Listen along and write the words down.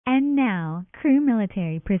And now, Crew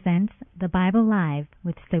Military presents The Bible Live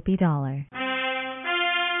with Soapy Dollar.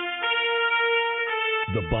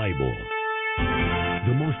 The Bible,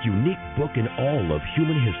 the most unique book in all of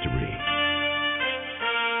human history.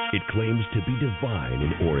 It claims to be divine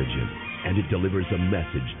in origin, and it delivers a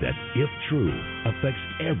message that, if true, affects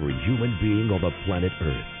every human being on the planet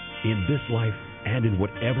Earth, in this life and in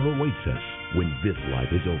whatever awaits us when this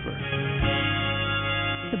life is over.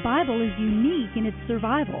 The Bible is unique in its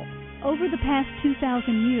survival. Over the past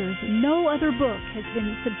 2,000 years, no other book has been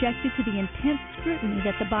subjected to the intense scrutiny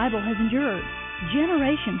that the Bible has endured.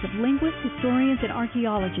 Generations of linguists, historians, and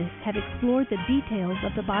archaeologists have explored the details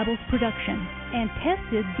of the Bible's production and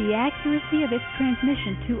tested the accuracy of its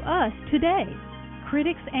transmission to us today.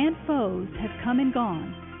 Critics and foes have come and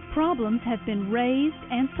gone. Problems have been raised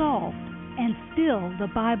and solved, and still the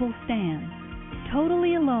Bible stands,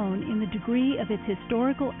 totally alone in the degree of its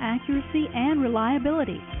historical accuracy and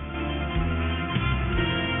reliability.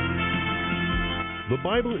 The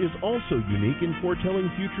Bible is also unique in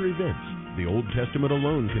foretelling future events. The Old Testament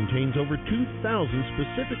alone contains over 2,000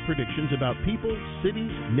 specific predictions about people,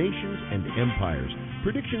 cities, nations, and empires.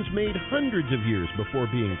 Predictions made hundreds of years before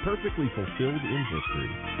being perfectly fulfilled in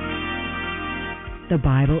history. The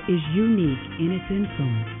Bible is unique in its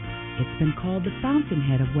influence. It's been called the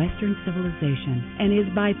fountainhead of Western civilization and is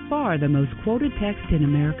by far the most quoted text in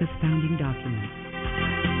America's founding documents.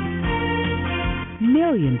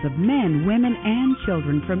 Millions of men, women, and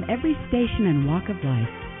children from every station and walk of life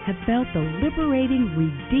have felt the liberating,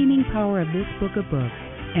 redeeming power of this book of books,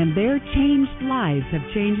 and their changed lives have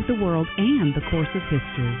changed the world and the course of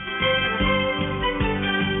history.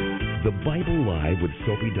 The Bible Live with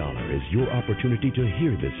Soapy Dollar is your opportunity to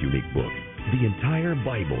hear this unique book, the entire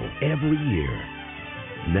Bible, every year.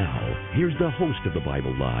 Now, here's the host of the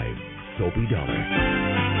Bible Live, Soapy Dollar.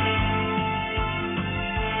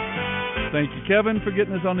 Thank you, Kevin, for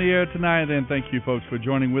getting us on the air tonight, and thank you, folks, for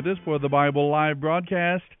joining with us for the Bible Live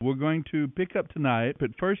broadcast. We're going to pick up tonight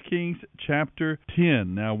at 1 Kings chapter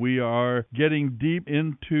 10. Now, we are getting deep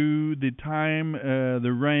into the time,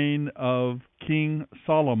 the reign of King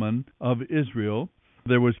Solomon of Israel.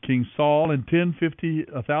 There was King Saul in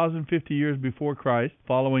 1,050 years before Christ,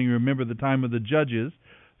 following, remember, the time of the judges.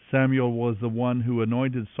 Samuel was the one who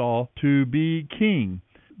anointed Saul to be king.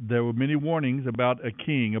 There were many warnings about a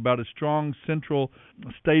king, about a strong central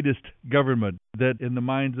statist government, that in the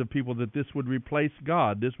minds of people that this would replace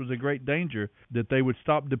God. This was a great danger, that they would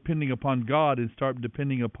stop depending upon God and start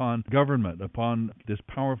depending upon government, upon this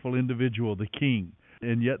powerful individual, the king.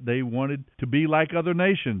 And yet they wanted to be like other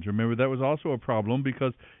nations. Remember, that was also a problem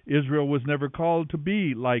because Israel was never called to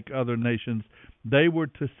be like other nations. They were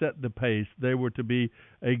to set the pace. They were to be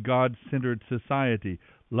a God-centered society,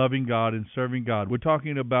 loving God and serving God. We're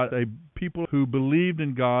talking about a people who believed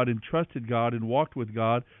in God and trusted God and walked with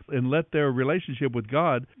God and let their relationship with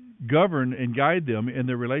God govern and guide them in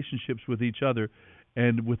their relationships with each other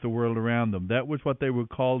and with the world around them. That was what they were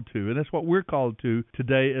called to, and that's what we're called to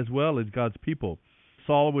today as well as God's people.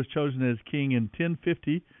 Saul was chosen as king in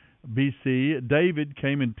 1050 BC. David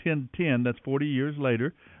came in 1010, that's 40 years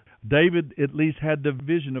later. David at least had the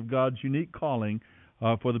vision of God's unique calling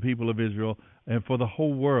for the people of Israel and for the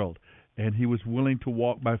whole world, and he was willing to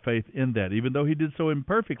walk by faith in that. Even though he did so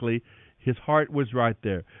imperfectly, his heart was right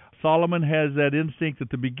there. Solomon has that instinct at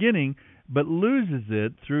the beginning, but loses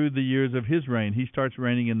it through the years of his reign. He starts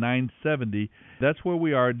reigning in 970. That's where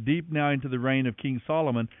we are, deep now into the reign of King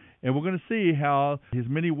Solomon, and we're going to see how his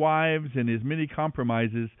many wives and his many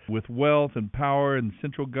compromises with wealth and power and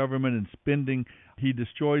central government and spending, he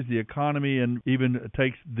destroys the economy and even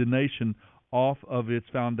takes the nation off of its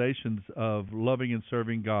foundations of loving and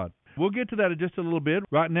serving God. We'll get to that in just a little bit.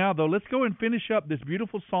 Right now, though, let's go and finish up this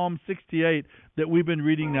beautiful Psalm 68 that we've been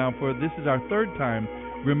reading now for, this is our third time,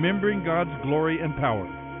 remembering God's glory and power.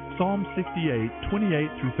 Psalm 68, 28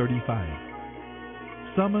 through 35.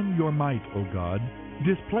 Summon your might, O God.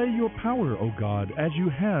 Display your power, O God, as you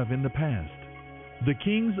have in the past. The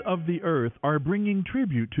kings of the earth are bringing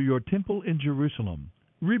tribute to your temple in Jerusalem.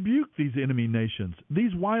 Rebuke these enemy nations,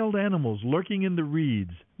 these wild animals lurking in the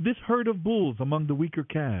reeds, this herd of bulls among the weaker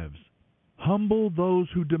calves. Humble those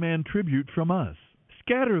who demand tribute from us.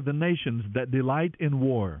 Scatter the nations that delight in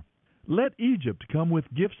war. Let Egypt come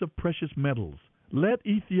with gifts of precious metals. Let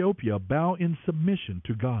Ethiopia bow in submission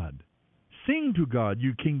to God. Sing to God,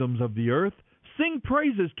 you kingdoms of the earth. Sing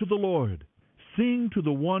praises to the Lord. Sing to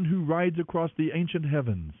the one who rides across the ancient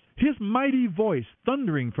heavens, his mighty voice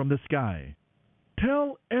thundering from the sky.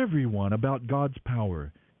 Tell everyone about God's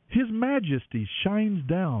power. His majesty shines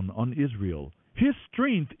down on Israel. His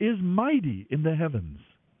strength is mighty in the heavens.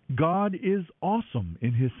 God is awesome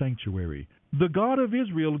in his sanctuary. The God of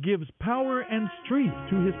Israel gives power and strength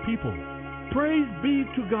to his people. Praise be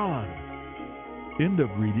to God. End of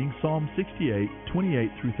reading Psalm 68,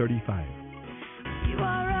 28 through 35. You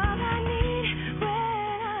are all I need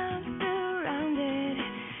when I'm surrounded.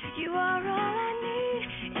 You are all I need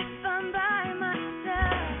if I'm by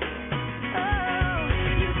myself. Oh,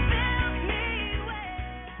 you fill me with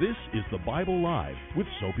This is the Bible Live with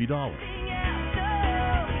Soapy Dollar. everything else.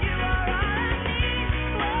 Oh, you are all I need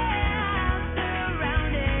when I'm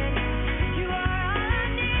surrounded. You are all I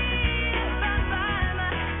need if I'm by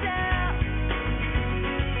myself.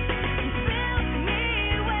 You fill me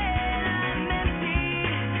when I'm empty.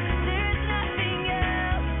 There's nothing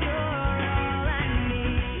else. You're all I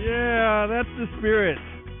need. Yeah, that's the spirit.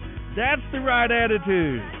 That's the right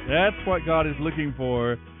attitude. That's what God is looking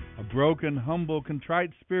for. A broken, humble,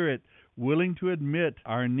 contrite spirit, willing to admit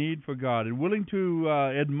our need for God and willing to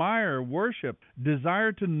admire, worship,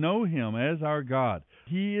 desire to know Him as our God.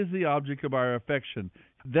 He is the object of our affection.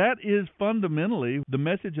 That is fundamentally the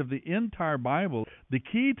message of the entire Bible, the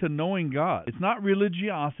key to knowing God. It's not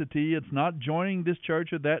religiosity. It's not joining this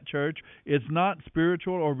church or that church. It's not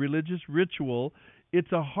spiritual or religious ritual.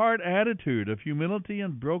 It's a heart attitude of humility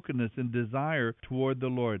and brokenness and desire toward the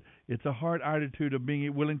Lord. It's a heart attitude of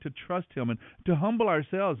being willing to trust Him and to humble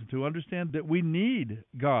ourselves and to understand that we need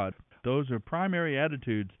God. Those are primary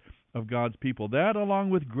attitudes of God's people. That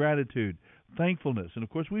along with gratitude, thankfulness. And of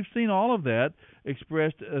course, we've seen all of that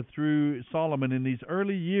expressed through Solomon in these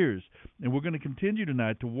early years. And we're going to continue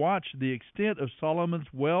tonight to watch the extent of Solomon's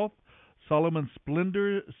wealth, Solomon's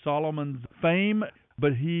splendor, Solomon's fame,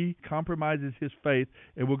 but he compromises his faith,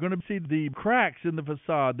 and we're going to see the cracks in the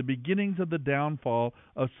facade, the beginnings of the downfall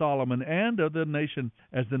of Solomon and of the nation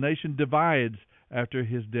as the nation divides after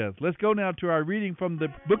his death. Let's go now to our reading from the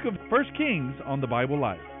book of 1 Kings on the Bible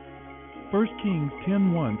Life. 1 Kings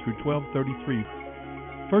 10:1 through 12:33.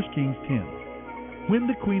 1 Kings 10. When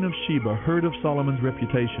the queen of Sheba heard of Solomon's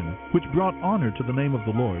reputation, which brought honor to the name of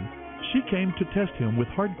the Lord, she came to test him with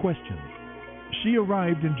hard questions. She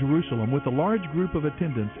arrived in Jerusalem with a large group of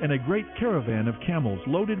attendants and a great caravan of camels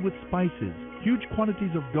loaded with spices, huge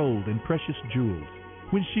quantities of gold and precious jewels.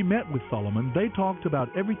 When she met with Solomon, they talked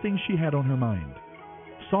about everything she had on her mind.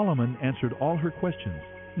 Solomon answered all her questions.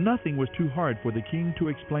 Nothing was too hard for the king to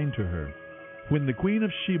explain to her. When the queen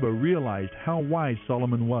of Sheba realized how wise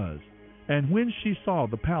Solomon was, and when she saw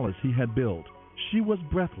the palace he had built, she was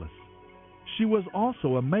breathless. She was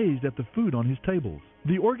also amazed at the food on his tables,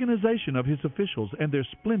 the organization of his officials and their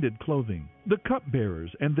splendid clothing, the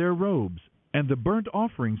cupbearers and their robes, and the burnt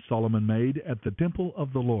offerings Solomon made at the temple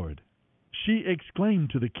of the Lord. She exclaimed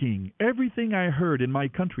to the king, "Everything I heard in my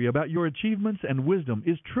country about your achievements and wisdom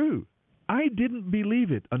is true. I didn't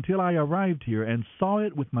believe it until I arrived here and saw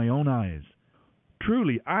it with my own eyes.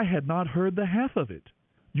 Truly, I had not heard the half of it.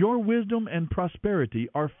 Your wisdom and prosperity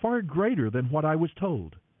are far greater than what I was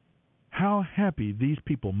told. How happy these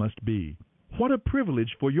people must be. What a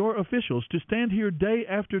privilege for your officials to stand here day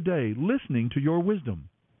after day listening to your wisdom.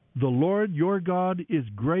 The Lord your God is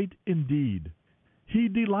great indeed. He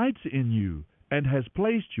delights in you and has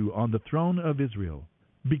placed you on the throne of Israel.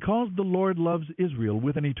 Because the Lord loves Israel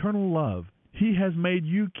with an eternal love, He has made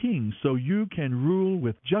you king so you can rule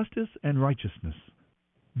with justice and righteousness."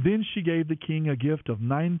 Then she gave the king a gift of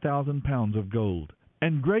 9,000 pounds of gold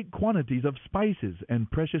and great quantities of spices and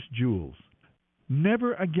precious jewels.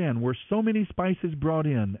 Never again were so many spices brought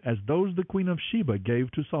in as those the queen of Sheba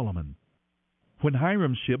gave to Solomon. When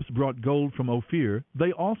Hiram's ships brought gold from Ophir,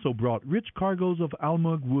 they also brought rich cargoes of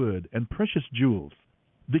almug wood and precious jewels.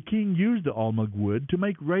 The king used the almug wood to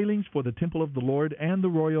make railings for the temple of the Lord and the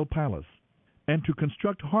royal palace, and to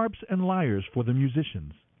construct harps and lyres for the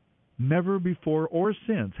musicians. Never before or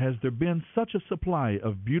since has there been such a supply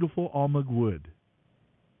of beautiful almug wood.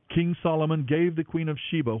 King Solomon gave the queen of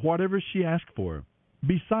Sheba whatever she asked for,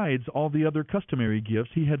 besides all the other customary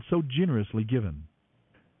gifts he had so generously given.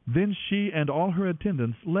 Then she and all her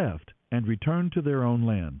attendants left and returned to their own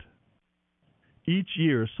land. Each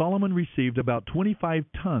year Solomon received about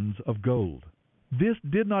 25 tons of gold. This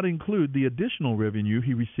did not include the additional revenue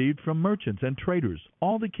he received from merchants and traders,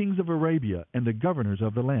 all the kings of Arabia and the governors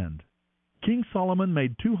of the land. King Solomon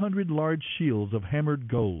made 200 large shields of hammered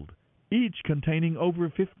gold, each containing over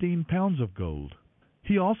 15 pounds of gold.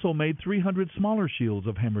 He also made 300 smaller shields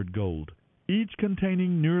of hammered gold, each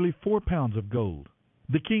containing nearly 4 pounds of gold.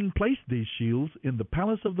 The king placed these shields in the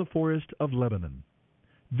palace of the forest of Lebanon.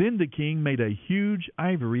 Then the king made a huge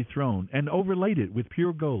ivory throne and overlaid it with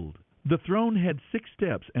pure gold. The throne had 6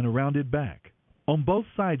 steps and a rounded back. On both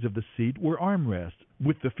sides of the seat were armrests,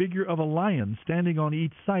 with the figure of a lion standing on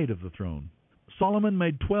each side of the throne. Solomon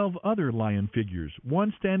made 12 other lion figures,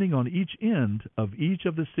 one standing on each end of each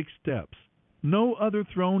of the 6 steps. No other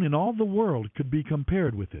throne in all the world could be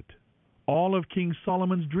compared with it. All of King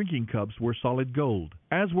Solomon's drinking cups were solid gold,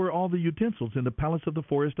 as were all the utensils in the palace of the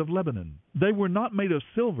forest of Lebanon. They were not made of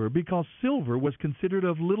silver, because silver was considered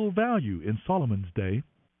of little value in Solomon's day.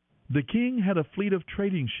 The king had a fleet of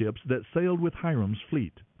trading ships that sailed with Hiram's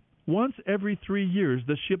fleet. Once every 3 years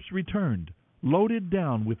the ships returned, loaded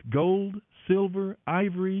down with gold, silver,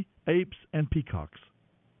 ivory, apes, and peacocks.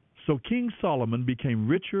 So King Solomon became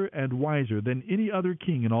richer and wiser than any other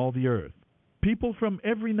king in all the earth. People from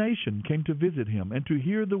every nation came to visit him and to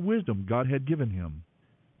hear the wisdom God had given him.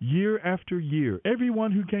 Year after year,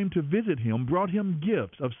 everyone who came to visit him brought him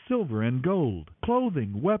gifts of silver and gold,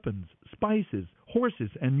 clothing, weapons, spices,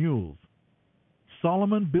 horses, and mules.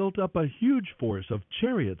 Solomon built up a huge force of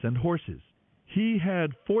chariots and horses. He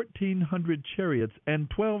had 1,400 chariots and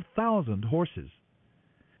 12,000 horses.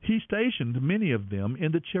 He stationed many of them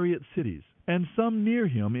in the chariot cities, and some near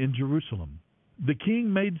him in Jerusalem. The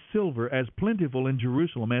king made silver as plentiful in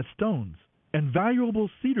Jerusalem as stones, and valuable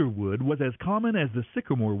cedar wood was as common as the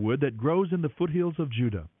sycamore wood that grows in the foothills of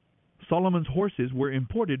Judah. Solomon's horses were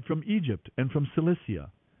imported from Egypt and from Cilicia.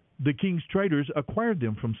 The king's traders acquired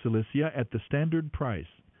them from Cilicia at the standard price.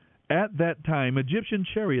 At that time, Egyptian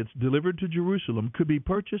chariots delivered to Jerusalem could be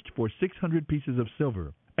purchased for 600 pieces of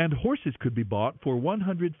silver, and horses could be bought for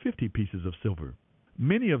 150 pieces of silver.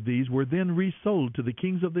 Many of these were then resold to the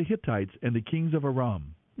kings of the Hittites and the kings of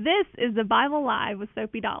Aram. This is the Bible Live with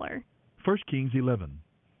Soapy Dollar. 1 Kings 11.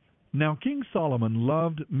 Now King Solomon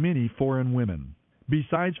loved many foreign women.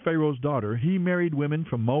 Besides Pharaoh's daughter, he married women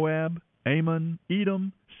from Moab, Ammon,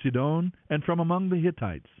 Edom, Sidon, and from among the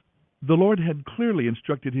Hittites. The Lord had clearly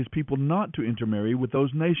instructed his people not to intermarry with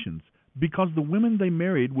those nations, because the women they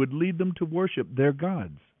married would lead them to worship their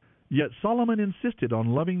gods. Yet Solomon insisted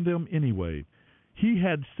on loving them anyway. He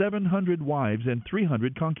had 700 wives and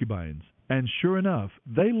 300 concubines, and sure enough,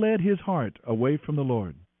 they led his heart away from the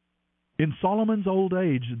Lord. In Solomon's old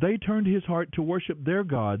age, they turned his heart to worship their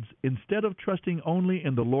gods instead of trusting only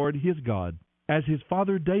in the Lord his God, as his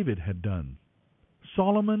father David had done.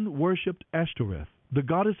 Solomon worshipped Ashtoreth, the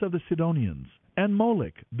goddess of the Sidonians, and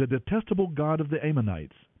Molech, the detestable god of the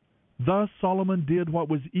Ammonites. Thus Solomon did what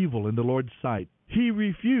was evil in the Lord's sight. He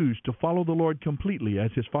refused to follow the Lord completely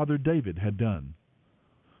as his father David had done.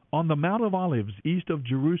 On the Mount of Olives east of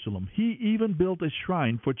Jerusalem, he even built a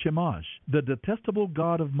shrine for Chemosh, the detestable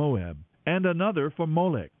god of Moab, and another for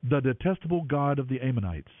Molech, the detestable god of the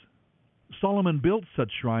Ammonites. Solomon built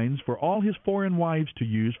such shrines for all his foreign wives to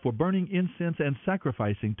use for burning incense and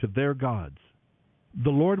sacrificing to their gods. The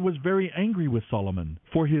Lord was very angry with Solomon,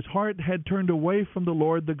 for his heart had turned away from the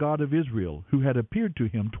Lord the God of Israel, who had appeared to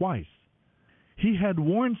him twice. He had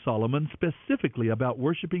warned Solomon specifically about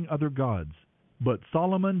worshiping other gods, but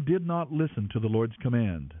Solomon did not listen to the Lord's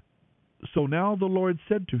command. So now the Lord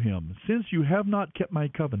said to him, "Since you have not kept my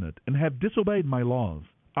covenant and have disobeyed my laws,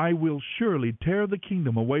 I will surely tear the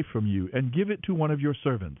kingdom away from you and give it to one of your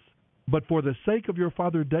servants. But for the sake of your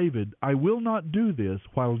father David, I will not do this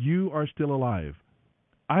while you are still alive.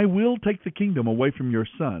 I will take the kingdom away from your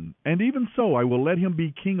son, and even so I will let him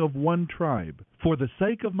be king of one tribe, for the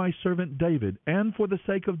sake of my servant David, and for the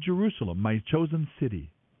sake of Jerusalem, my chosen city."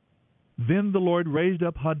 Then the Lord raised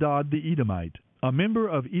up Hadad the Edomite, a member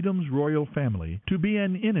of Edom's royal family, to be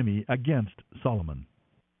an enemy against Solomon.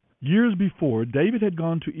 Years before, David had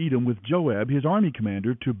gone to Edom with Joab, his army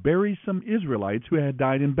commander, to bury some Israelites who had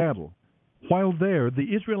died in battle. While there,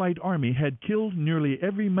 the Israelite army had killed nearly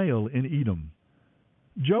every male in Edom.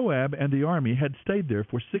 Joab and the army had stayed there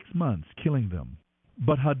for 6 months, killing them.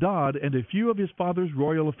 But Hadad and a few of his father's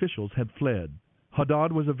royal officials had fled.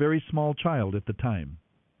 Hadad was a very small child at the time.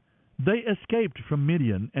 They escaped from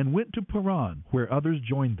Midian and went to Paran, where others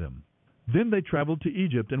joined them. Then they traveled to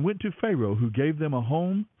Egypt and went to Pharaoh, who gave them a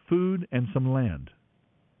home, food, and some land.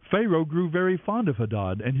 Pharaoh grew very fond of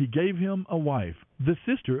Hadad, and he gave him a wife, the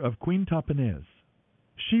sister of Queen Tahpenes.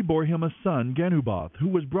 She bore him a son, Genubath, who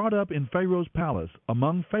was brought up in Pharaoh's palace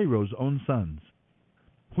among Pharaoh's own sons.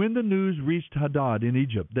 When the news reached Hadad in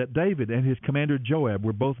Egypt that David and his commander Joab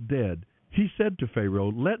were both dead, he said to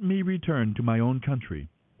Pharaoh, "Let me return to my own country."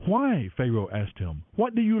 "Why?" Pharaoh asked him.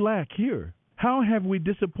 "What do you lack here? How have we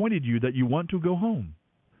disappointed you that you want to go home?"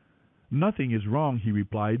 "Nothing is wrong," he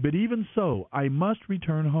replied, "but even so, I must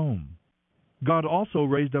return home." God also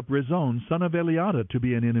raised up Rezon, son of Eliada, to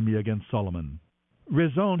be an enemy against Solomon.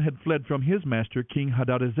 Rezon had fled from his master, King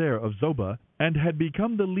Hadadezer of Zobah, and had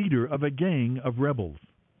become the leader of a gang of rebels.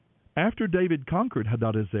 After David conquered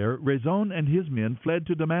Hadadezer, Rezon and his men fled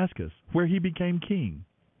to Damascus, where he became king.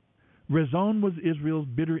 Rezon was Israel's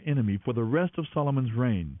bitter enemy for the rest of Solomon's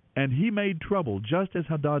reign, and he made trouble just as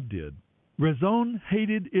Hadad did. Rezon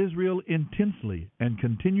hated Israel intensely and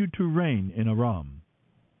continued to reign in Aram.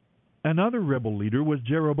 Another rebel leader was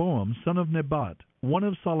Jeroboam, son of Nebat, one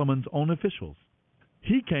of Solomon's own officials.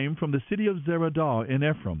 He came from the city of Zeradah in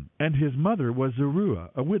Ephraim, and his mother was Zeruiah,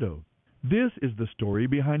 a widow. This is the story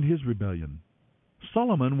behind his rebellion.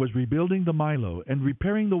 Solomon was rebuilding the Millo and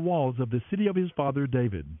repairing the walls of the city of his father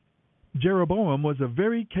David. Jeroboam was a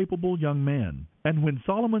very capable young man, and when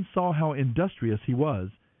Solomon saw how industrious he was,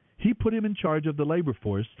 he put him in charge of the labor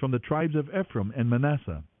force from the tribes of Ephraim and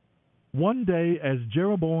Manasseh. One day, as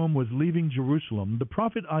Jeroboam was leaving Jerusalem, the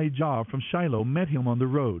prophet Ahijah from Shiloh met him on the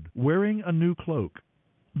road, wearing a new cloak.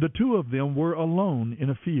 The two of them were alone in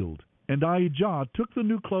a field, and Ahijah took the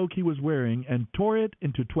new cloak he was wearing and tore it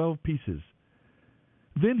into 12 pieces.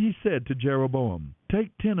 Then he said to Jeroboam,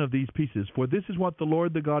 "Take 10 of these pieces, for this is what the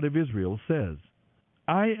Lord, the God of Israel, says.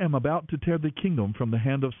 I am about to tear the kingdom from the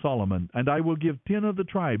hand of Solomon, and I will give 10 of the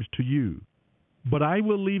tribes to you. But I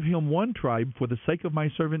will leave him one tribe for the sake of my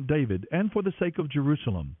servant David, and for the sake of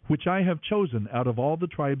Jerusalem, which I have chosen out of all the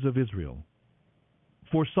tribes of Israel.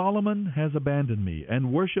 For Solomon has abandoned me,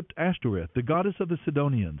 and worshipped Ashtoreth, the goddess of the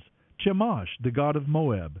Sidonians, Chemosh, the god of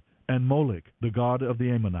Moab, and Molech, the god of the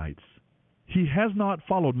Ammonites. He has not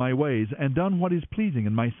followed my ways, and done what is pleasing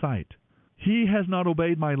in my sight. He has not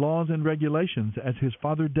obeyed my laws and regulations as his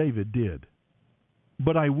father David did.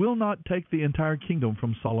 But I will not take the entire kingdom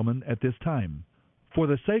from Solomon at this time. For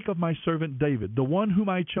the sake of my servant David, the one whom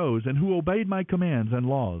I chose and who obeyed my commands and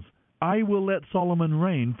laws, I will let Solomon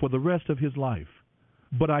reign for the rest of his life.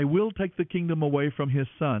 But I will take the kingdom away from his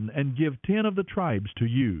son and give 10 of the tribes to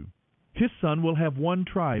you. His son will have one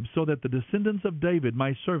tribe, so that the descendants of David,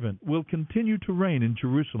 my servant, will continue to reign in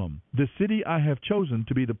Jerusalem, the city I have chosen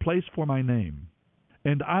to be the place for my name.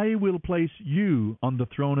 And I will place you on the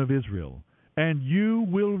throne of Israel, and you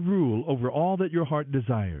will rule over all that your heart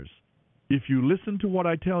desires. If you listen to what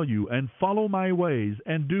I tell you, and follow my ways,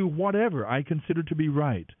 and do whatever I consider to be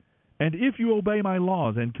right, and if you obey my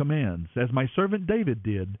laws and commands, as my servant David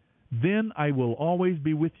did, then I will always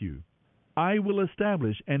be with you. I will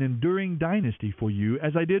establish an enduring dynasty for you,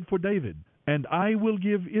 as I did for David, and I will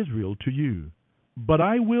give Israel to you. But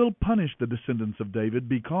I will punish the descendants of David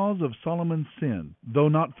because of Solomon's sin, though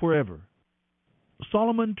not forever."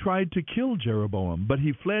 Solomon tried to kill Jeroboam, but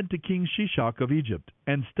he fled to King Shishak of Egypt,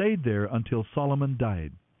 and stayed there until Solomon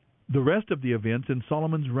died. The rest of the events in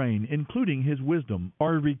Solomon's reign, including his wisdom,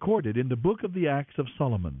 are recorded in the book of the Acts of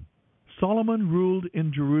Solomon. Solomon ruled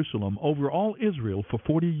in Jerusalem over all Israel for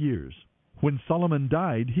 40 years. When Solomon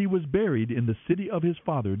died, he was buried in the city of his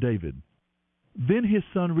father David. Then his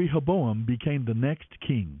son Rehoboam became the next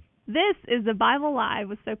king. This is the Bible Live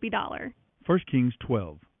with Soapy Dollar. 1 Kings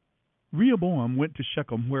 12. Rehoboam went to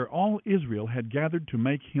Shechem, where all Israel had gathered to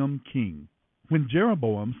make him king. When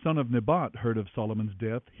Jeroboam, son of Nebat, heard of Solomon's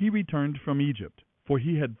death, he returned from Egypt, for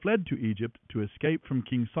he had fled to Egypt to escape from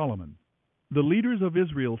King Solomon. The leaders of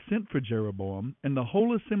Israel sent for Jeroboam, and the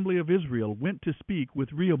whole assembly of Israel went to speak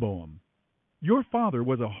with Rehoboam. "Your father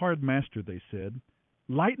was a hard master," they said.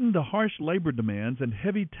 "Lighten the harsh labor demands and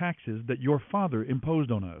heavy taxes that your father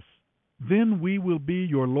imposed on us. Then we will be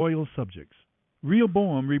your loyal subjects."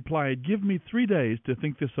 Rehoboam replied, "Give me 3 days to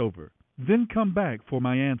think this over. Then come back for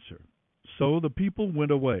my answer." So the people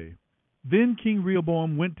went away. Then King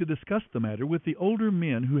Rehoboam went to discuss the matter with the older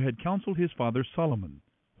men who had counseled his father Solomon.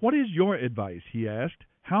 "What is your advice?" he asked.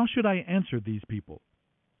 "How should I answer these people?"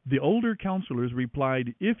 The older counselors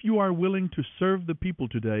replied, "If you are willing to serve the people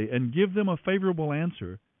today and give them a favorable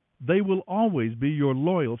answer, they will always be your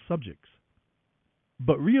loyal subjects."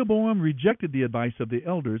 But Rehoboam rejected the advice of the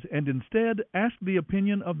elders and instead asked the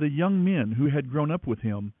opinion of the young men who had grown up with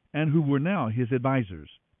him and who were now his advisers.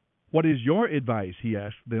 "What is your advice?" he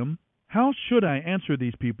asked them. "How should I answer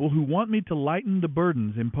these people who want me to lighten the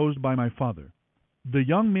burdens imposed by my father?" The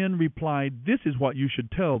young men replied, "This is what you should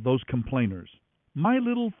tell those complainers. My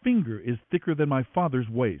little finger is thicker than my father's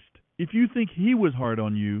waist. If you think he was hard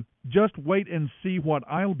on you, just wait and see what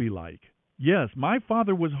I'll be like. Yes, my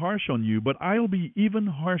father was harsh on you, but I'll be even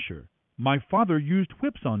harsher. My father used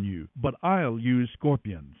whips on you, but I'll use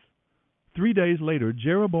scorpions." 3 days later,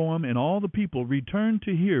 Jeroboam and all the people returned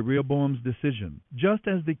to hear Rehoboam's decision, just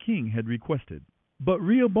as the king had requested. But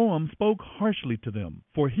Rehoboam spoke harshly to them,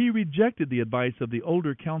 for he rejected the advice of the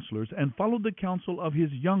older counselors and followed the counsel of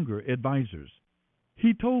his younger advisers.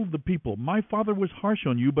 He told the people, "My father was harsh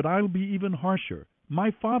on you, but I'll be even harsher. My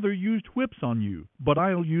father used whips on you, but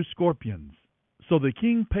I'll use scorpions." So the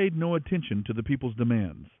king paid no attention to the people's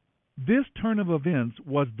demands. This turn of events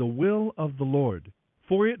was the will of the Lord,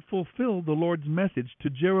 for it fulfilled the Lord's message to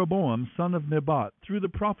Jeroboam son of Nebat through the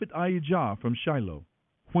prophet Ahijah from Shiloh.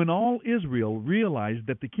 When all Israel realized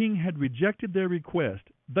that the king had rejected their request,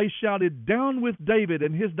 they shouted, "Down with David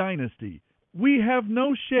and his dynasty! We have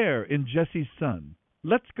no share in Jesse's son.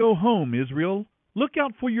 Let's go home, Israel. Look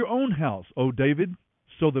out for your own house, O David."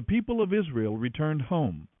 So the people of Israel returned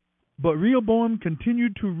home. But Rehoboam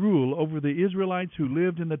continued to rule over the Israelites who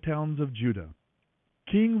lived in the towns of Judah.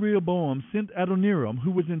 King Rehoboam sent Adoniram, who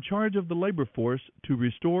was in charge of the labor force, to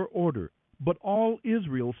restore order, but all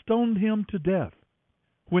Israel stoned him to death.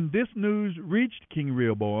 When this news reached King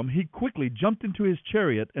Rehoboam, he quickly jumped into his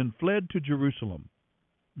chariot and fled to Jerusalem.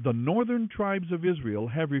 The northern tribes of Israel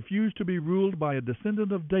have refused to be ruled by a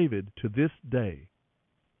descendant of David to this day.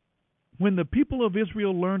 When the people of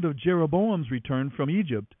Israel learned of Jeroboam's return from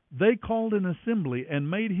Egypt, they called an assembly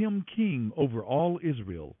and made him king over all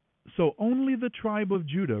Israel. So only the tribe of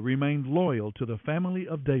Judah remained loyal to the family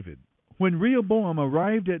of David. When Rehoboam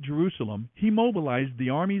arrived at Jerusalem, he mobilized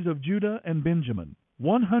the armies of Judah and Benjamin,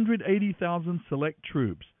 180,000 select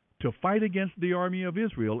troops, to fight against the army of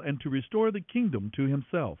Israel and to restore the kingdom to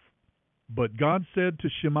himself. But God said to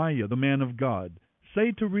Shemaiah, the man of God,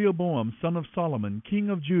 "Say to Rehoboam, son of Solomon, king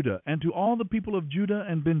of Judah, and to all the people of Judah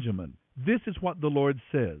and Benjamin, this is what the Lord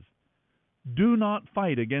says. Do not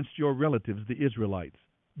fight against your relatives, the Israelites.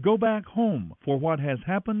 Go back home, for what has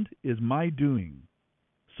happened is my doing."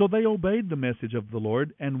 So they obeyed the message of the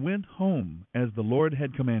Lord and went home, as the Lord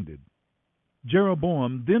had commanded.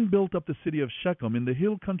 Jeroboam then built up the city of Shechem in the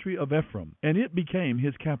hill country of Ephraim, and it became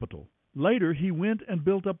his capital. Later he went and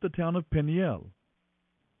built up the town of Peniel.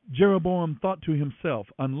 Jeroboam thought to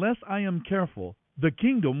himself, "Unless I am careful, the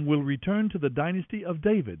kingdom will return to the dynasty of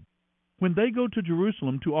David. When they go to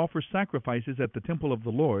Jerusalem to offer sacrifices at the temple of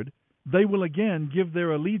the Lord, they will again give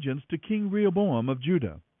their allegiance to King Rehoboam of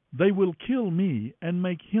Judah. They will kill me and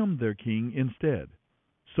make him their king instead."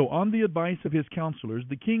 So on the advice of his counselors,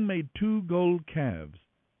 the king made 2 gold calves.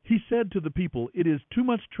 He said to the people, "It is too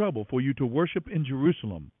much trouble for you to worship in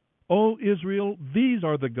Jerusalem. O Israel, these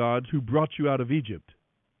are the gods who brought you out of Egypt."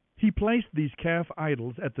 He placed these calf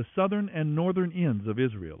idols at the southern and northern ends of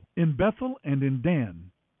Israel, in Bethel and in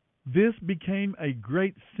Dan. This became a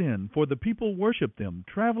great sin, for the people worshipped them,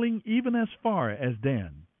 traveling even as far as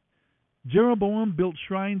Dan. Jeroboam built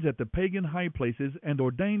shrines at the pagan high places and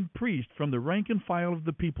ordained priests from the rank and file of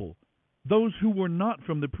the people, those who were not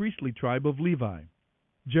from the priestly tribe of Levi.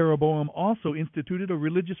 Jeroboam also instituted a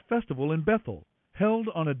religious festival in Bethel, held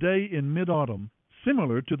on a day in mid-autumn,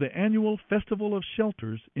 similar to the annual Festival of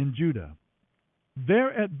Shelters in Judah.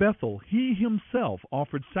 There at Bethel he himself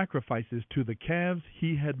offered sacrifices to the calves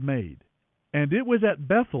he had made, and it was at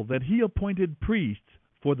Bethel that he appointed priests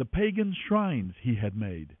for the pagan shrines he had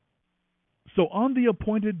made. So on the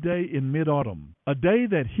appointed day in mid-autumn, a day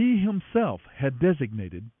that he himself had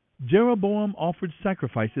designated, Jeroboam offered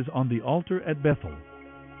sacrifices on the altar at Bethel.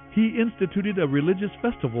 He instituted a religious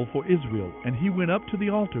festival for Israel, and he went up to the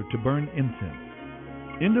altar to burn incense.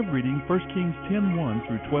 End of reading 1 Kings 10:1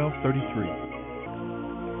 through 12:33.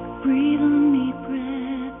 Breathe on me,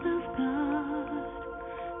 breath of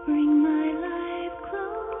God. Bring my life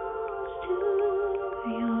close to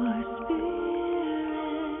your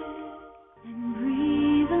spirit. And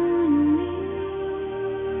breathe on me.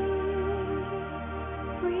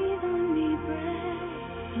 Breathe on me,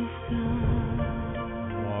 breath of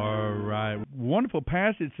God. All right. Wonderful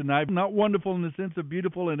passage tonight. Not wonderful in the sense of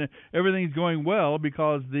beautiful and everything's going well,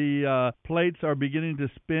 because the plates are beginning to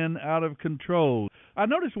spin out of control. I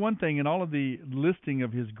noticed one thing in all of the listing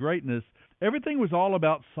of his greatness. Everything was all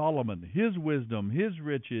about Solomon, his wisdom, his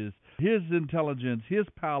riches, his intelligence, his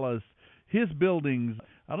palace, his buildings.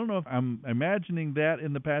 I don't know if I'm imagining that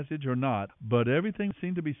in the passage or not, but everything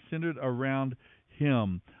seemed to be centered around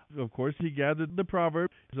him. Of course, he gathered the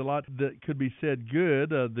Proverbs. There's a lot that could be said good.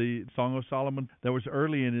 The Song of Solomon, that was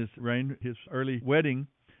early in his reign, his early wedding.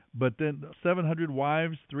 But then 700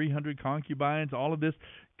 wives, 300 concubines, all of this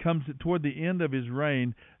comes toward the end of his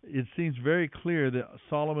reign. It seems very clear that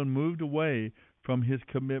Solomon moved away from his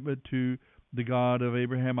commitment to the God of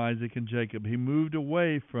Abraham, Isaac, and Jacob. He moved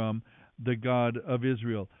away from the God of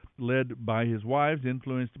Israel, led by his wives,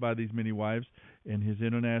 influenced by these many wives, and his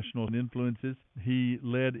international influences. He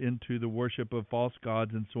led into the worship of false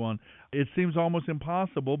gods and so on. It seems almost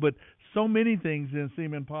impossible, but so many things then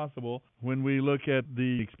seem impossible when we look at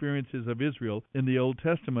the experiences of Israel in the Old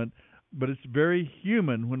Testament. But it's very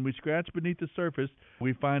human. When we scratch beneath the surface,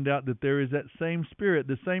 we find out that there is that same spirit,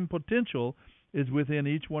 the same potential is within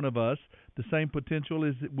each one of us. The same potential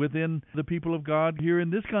is within the people of God here in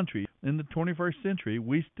this country. In the 21st century,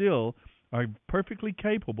 we still are perfectly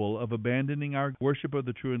capable of abandoning our worship of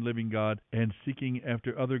the true and living God and seeking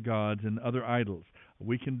after other gods and other idols.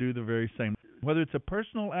 We can do the very same. Whether it's a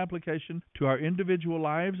personal application to our individual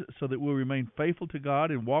lives so that we'll remain faithful to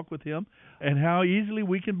God and walk with Him, and how easily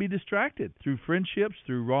we can be distracted through friendships,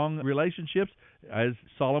 through wrong relationships, as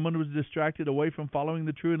Solomon was distracted away from following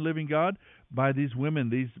the true and living God by these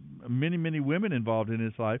women, these many, many women involved in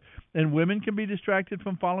his life. And women can be distracted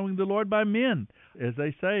from following the Lord by men. As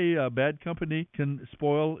they say, bad company can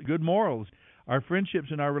spoil good morals. Our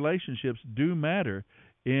friendships and our relationships do matter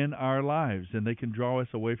in our lives, and they can draw us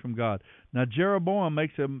away from God. Now, Jeroboam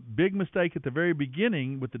makes a big mistake at the very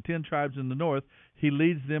beginning with the 10 tribes in the north. He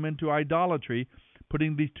leads them into idolatry,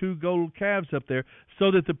 putting these 2 gold calves up there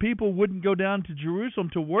so that the people wouldn't go down to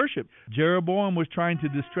Jerusalem to worship. Jeroboam was trying to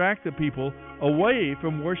distract the people away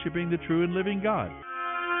from worshiping the true and living God.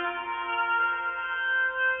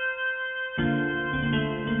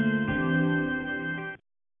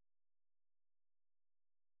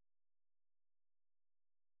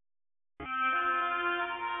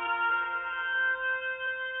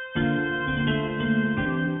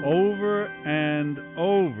 Over and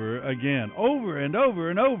over again, over and over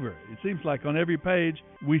and over. It seems like on every page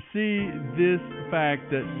we see this fact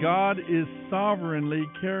that God is sovereignly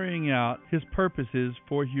carrying out His purposes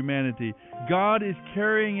for humanity. God is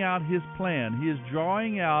carrying out His plan. He is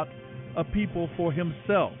drawing out a people for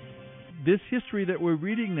Himself. This history that we're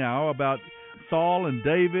reading now about Saul and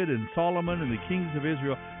David and Solomon and the kings of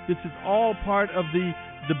Israel, this is all part of the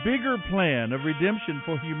bigger plan of redemption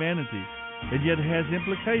for humanity. And yet it has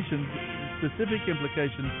implications, specific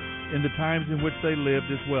implications, in the times in which they lived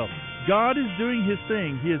as well. God is doing His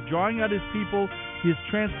thing. He is drawing out His people. He is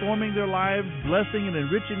transforming their lives, blessing and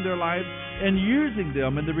enriching their lives, and using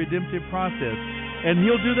them in the redemptive process. And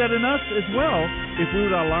He'll do that in us as well if we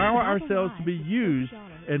would allow ourselves to be used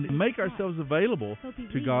and make ourselves available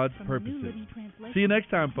to God's purposes. See you next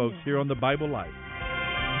time, folks, here on The Bible Live.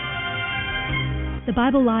 The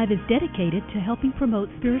Bible Live is dedicated to helping promote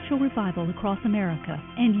spiritual revival across America,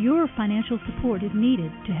 and your financial support is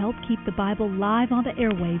needed to help keep the Bible live on the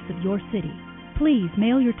airwaves of your city. Please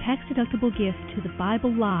mail your tax-deductible gift to the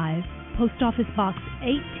Bible Live, Post Office Box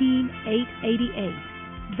 18888.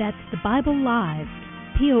 That's the Bible Live,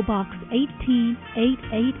 P.O. Box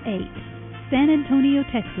 18888, San Antonio,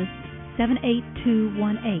 Texas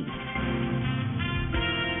 78218.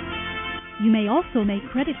 You may also make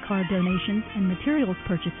credit card donations and materials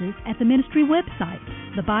purchases at the ministry website,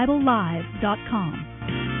 thebiblelive.com.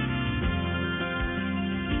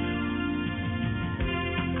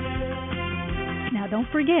 Now don't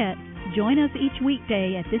forget, join us each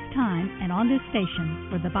weekday at this time and on this station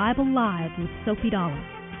for The Bible Live with Soapy Dollar.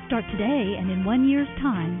 Start today, and in 1 year's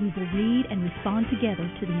time we will read and respond together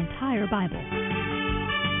to the entire Bible.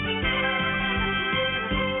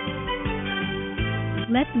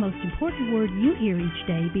 Let the most important word you hear each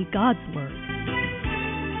day be God's Word.